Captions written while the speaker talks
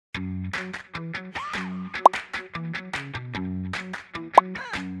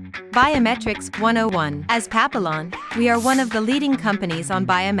Biometrics 101. As Papilon, we are one of the leading companies on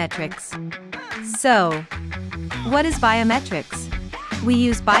biometrics. So, what is biometrics? We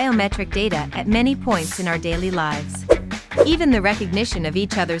use biometric data at many points in our daily lives. Even the recognition of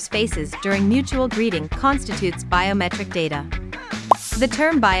each other's faces during mutual greeting constitutes biometric data. The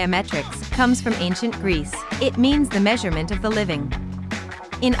term biometrics comes from ancient Greece. It means the measurement of the living.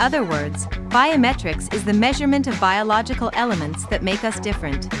 In other words, biometrics is the measurement of biological elements that make us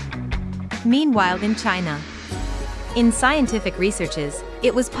different. Meanwhile, in China, in scientific researches,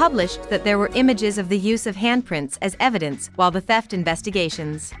 it was published that there were images of the use of handprints as evidence while the theft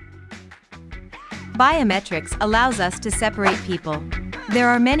investigations. Biometrics allows us to separate people. There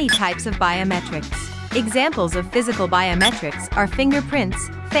are many types of biometrics. Examples of physical biometrics are fingerprints,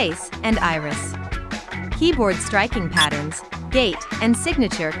 face, and iris. Keyboard striking patterns, gait, and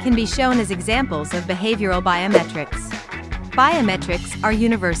signature can be shown as examples of behavioral biometrics. Biometrics are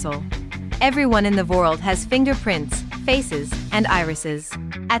universal. Everyone in the world has fingerprints, faces, and irises.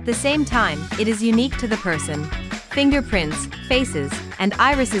 At the same time, it is unique to the person. Fingerprints, faces, and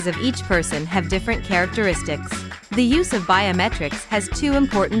irises of each person have different characteristics. The use of biometrics has two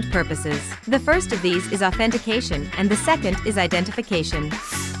important purposes. The first of these is authentication, and the second is identification.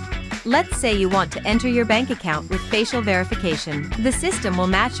 Let's say you want to enter your bank account with facial verification. The system will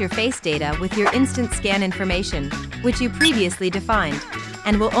match your face data with your instant scan information, which you previously defined,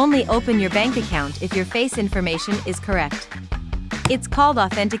 and will only open your bank account if your face information is correct. It's called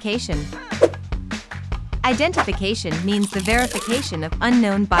authentication. Identification means the verification of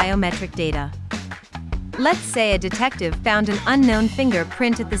unknown biometric data. Let's say a detective found an unknown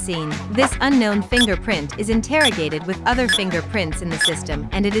fingerprint at the scene. This unknown fingerprint is interrogated with other fingerprints in the system,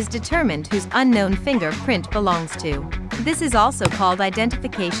 and it is determined whose unknown fingerprint belongs to. This is also called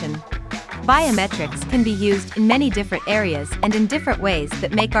identification. Biometrics can be used in many different areas and in different ways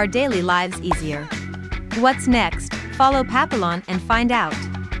that make our daily lives easier. What's next? Follow Papilon and find out.